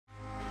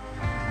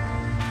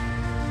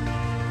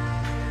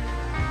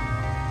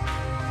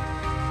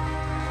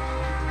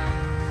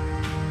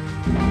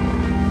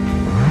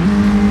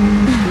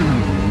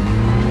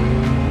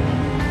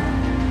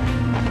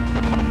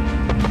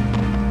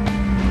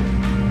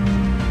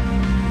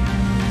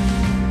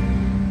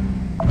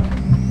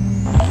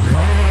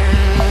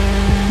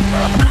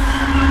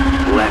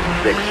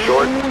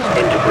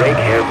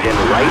hairpin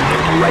right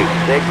into right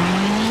 6.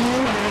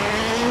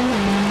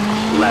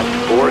 Left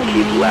 4,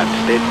 keep left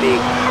 50.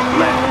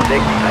 Left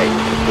 6,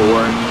 tightens to 4.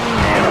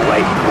 And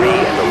right 3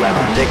 into left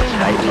 6,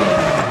 tightens.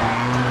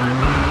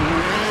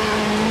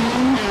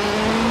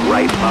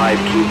 Right 5,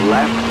 keep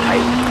left,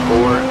 tightens to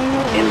 4.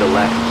 Into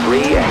left 3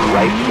 and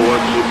right 4,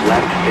 keep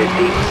left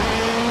 50.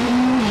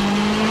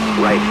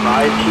 Right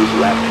 5, keep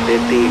left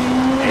 50.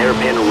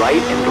 Hairpin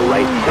right into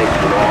right 6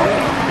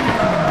 long.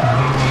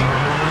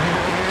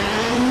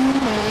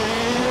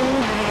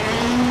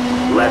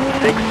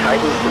 Left 6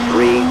 tightens to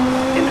 3,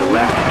 into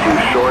left 2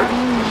 short,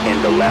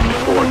 into left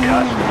 4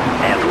 cut,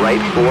 and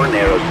right 4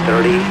 narrows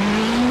 30.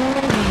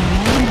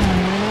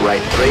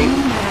 Right 3.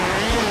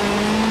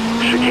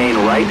 Chicane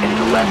right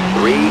into left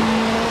 3,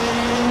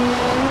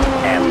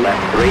 and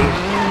left 3.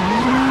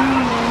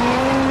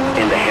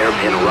 Into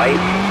hairpin right.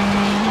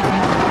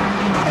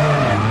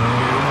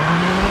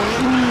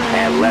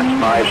 And left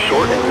 5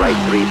 short and right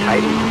 3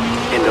 tighten.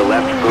 Into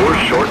left 4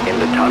 short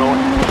into tunnel.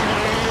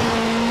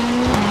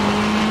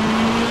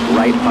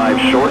 Right 5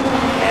 short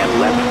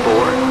and left 4.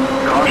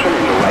 Caution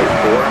into right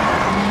 4.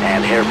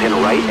 And hairpin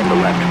right into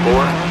left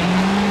 4.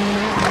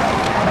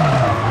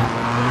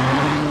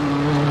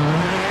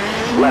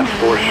 Left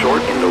 4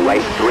 short into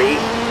right 3.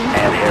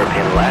 And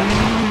hairpin left.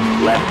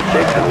 Left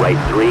 6 and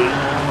right 3.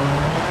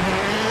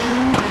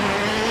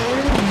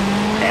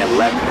 And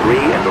left 3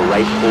 into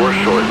right 4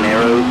 short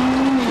narrows.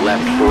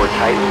 Left 4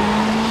 tightens.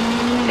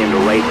 Into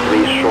right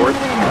 3 short.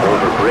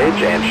 Over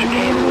bridge and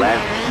chicane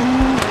left.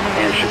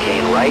 And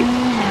chicane right.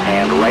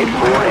 And right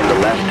 4 into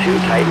left 2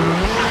 tightens.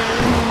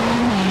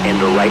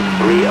 Into right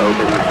 3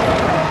 opens.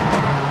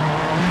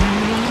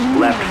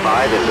 Left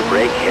 5 into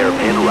brake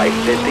hairpin right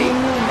 50.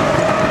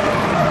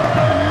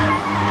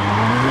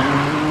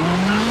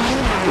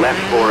 Left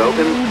 4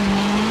 opens.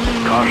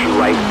 Caution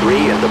right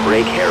 3 into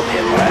brake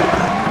hairpin left.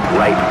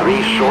 Right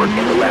 3 short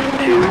into left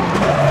 2.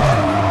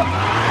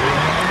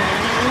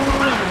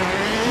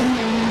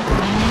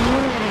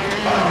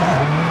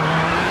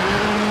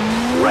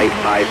 Right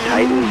 5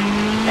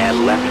 tightens.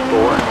 And left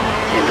 4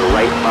 into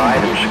right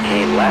 5 and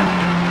chicane left.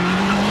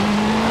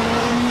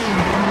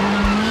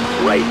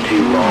 Right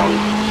 2 long.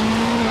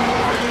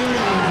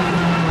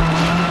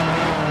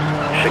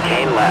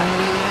 Chicane left.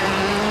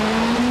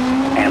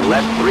 And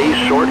left 3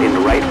 short into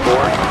right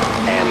 4.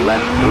 And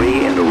left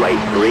 3 into right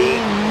 3.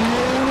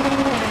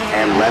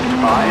 And left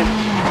 5.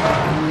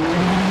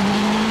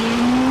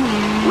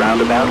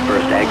 Roundabout,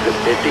 first exit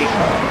 50.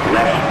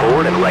 Left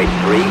forward and right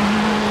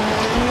 3.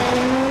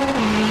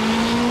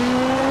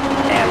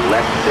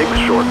 Left 6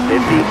 short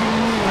 50.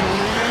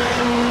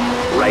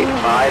 Right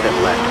 5 and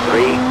left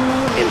 3.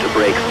 Into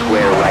brake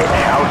square right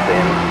house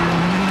in.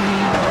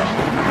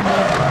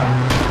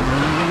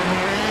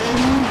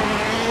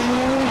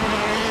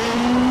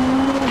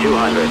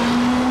 .200.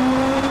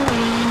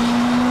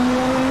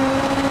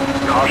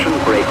 Caution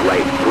brake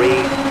right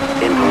 3.